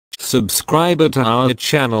subscriber to our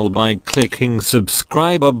channel by clicking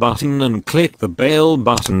subscriber button and click the bell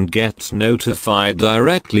button. Get notified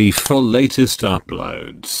directly for latest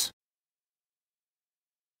uploads.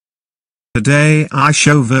 Today I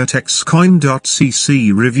show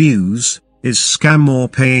vertexcoin.c reviews. Is scam or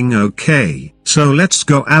paying okay? So let's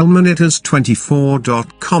go.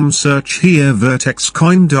 almonitors24.com, search here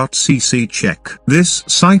vertexcoin.c, check this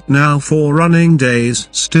site now for running days,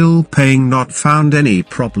 still paying, not found any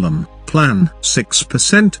problem, plan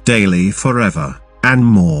 6% daily forever, and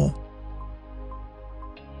more.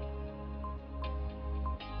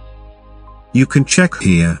 You can check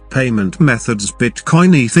here payment methods: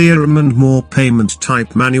 Bitcoin, Ethereum and more. Payment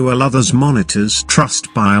type: manual. Others: monitors,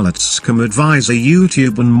 trust pilot, scam advisor,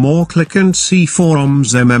 YouTube and more. Click and see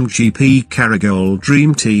forums: MMGP, Caragold,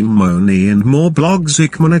 Dream Team, Money and more. Blogs,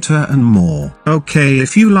 Monitor and more. Okay,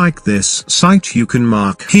 if you like this site you can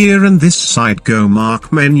mark here, and this site go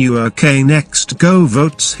mark menu. Okay, next go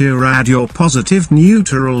votes here. Add your positive,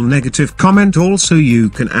 neutral, negative comment. Also you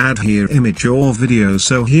can add here image or video.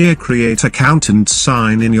 So here create account and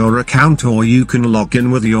sign in your account, or you can log in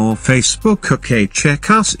with your Facebook. Okay, check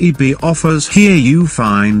us EB offers. Here you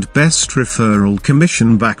find best referral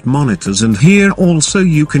commission backed monitors, and here also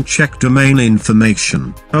you can check domain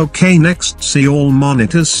information. Okay, next see all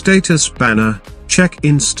monitors status banner. Check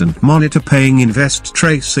instant monitor, paying, invest,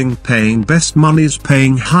 tracing, paying, best monies,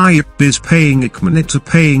 paying, high biz, paying, monitor,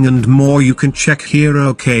 paying and more. You can check here.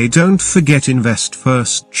 Okay, don't forget invest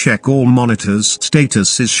first. Check all monitors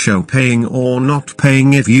statuses, show paying or not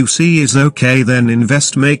paying. If you see is okay, then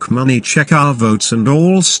invest, make money. Check our votes and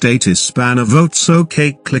all status banner votes.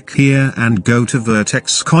 Okay, click here and go to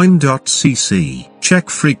vertexcoin.c. Check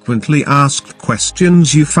frequently asked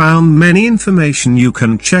questions. You found many information you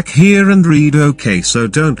can check here and read. Okay, so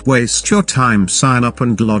don't waste your time. Sign up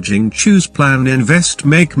and lodging, choose plan, invest,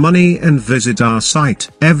 make money and visit our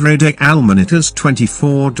site everyday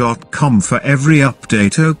almonitors24.com for every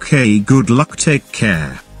update. Okay, good luck, take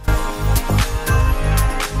care.